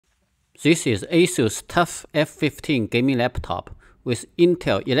This is ASUS TUF F15 gaming laptop with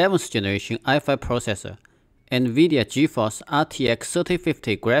Intel 11th generation i5 processor, NVIDIA GeForce RTX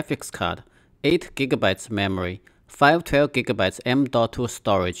 3050 graphics card, 8GB memory, 512GB M.2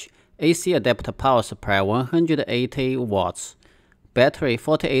 storage, AC adapter power supply 180 watts, battery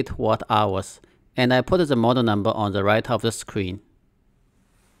 48 watt-hours, and I put the model number on the right of the screen.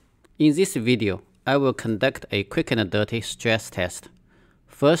 In this video, I will conduct a quick and dirty stress test.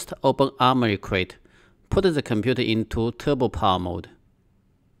 First, open Armoury Crate. Put the computer into turbo power mode.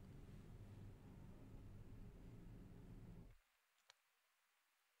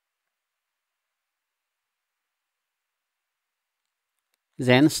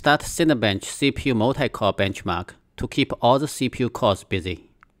 Then start Cinebench CPU multi-core benchmark to keep all the CPU cores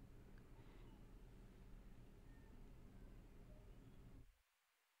busy.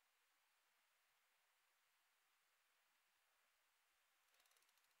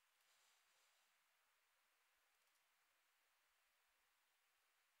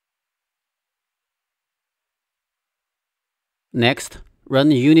 Next, run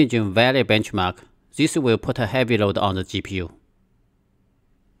Unigine Valley benchmark. This will put a heavy load on the GPU.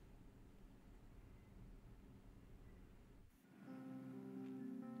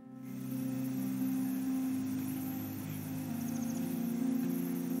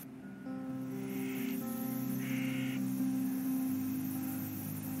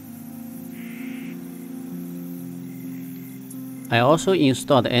 I also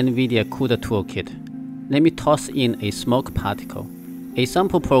installed NVIDIA CUDA toolkit. Let me toss in a smoke particle, a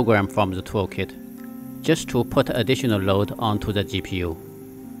sample program from the toolkit, just to put additional load onto the GPU.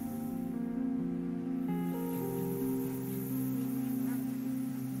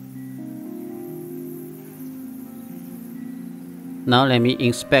 Now let me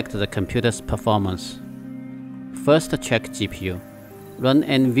inspect the computer's performance. First, check GPU. Run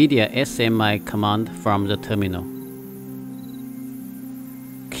NVIDIA SMI command from the terminal.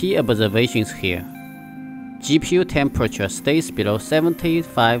 Key observations here. GPU temperature stays below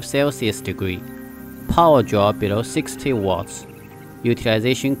 75 Celsius degree, power draw below 60 watts,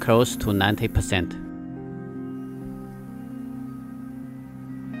 utilization close to 90%.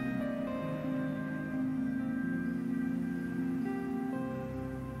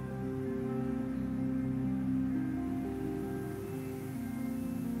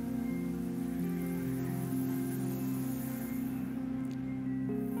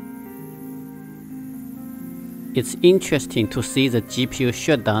 It's interesting to see the GPU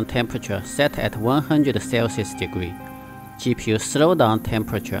shutdown temperature set at 100 Celsius degree, GPU slowdown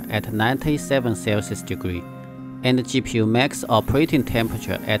temperature at 97 Celsius degree, and GPU max operating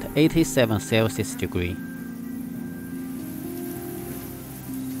temperature at 87 Celsius degree.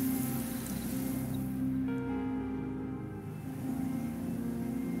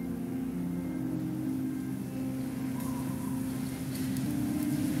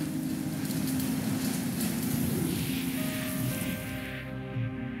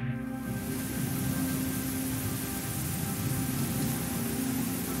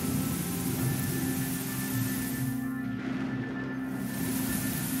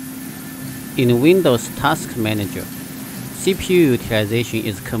 In Windows Task Manager, CPU utilization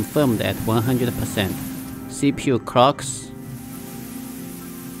is confirmed at 100%. CPU clocks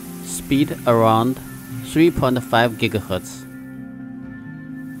speed around 3.5 GHz.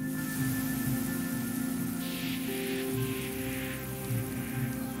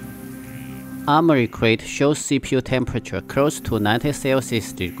 Armoury Crate shows CPU temperature close to 90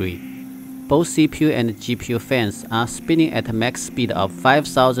 Celsius degree. Both CPU and GPU fans are spinning at a max speed of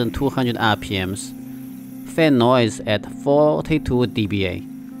 5200 RPMs. Fan noise at 42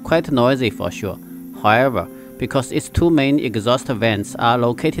 dBA. Quite noisy for sure. However, because its two main exhaust vents are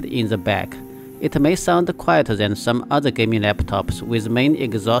located in the back, it may sound quieter than some other gaming laptops with main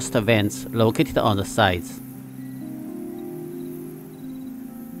exhaust vents located on the sides.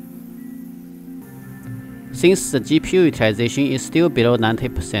 Since the GPU utilization is still below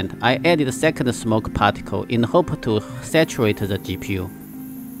 90%, I added a second smoke particle in hope to saturate the GPU.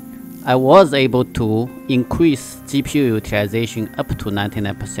 I was able to increase GPU utilization up to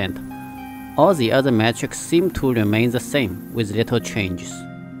 99%. All the other metrics seem to remain the same with little changes.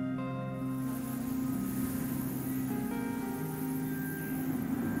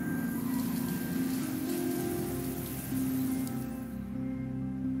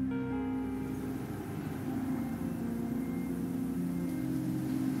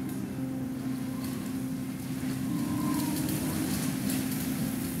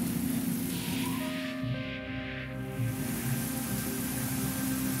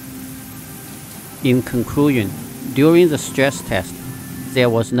 In conclusion, during the stress test, There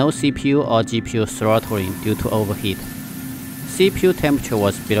was no CPU or GPU throttling due to overheat. CPU temperature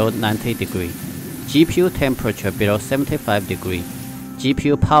was below 90 degrees, GPU temperature below 75 degrees,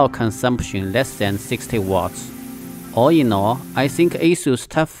 GPU power consumption less than 60 watts. All in all, I think ASUS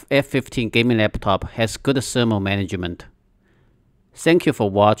TUF F15 gaming laptop has good thermal management. Thank you for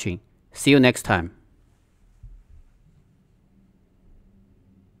watching. See you next time.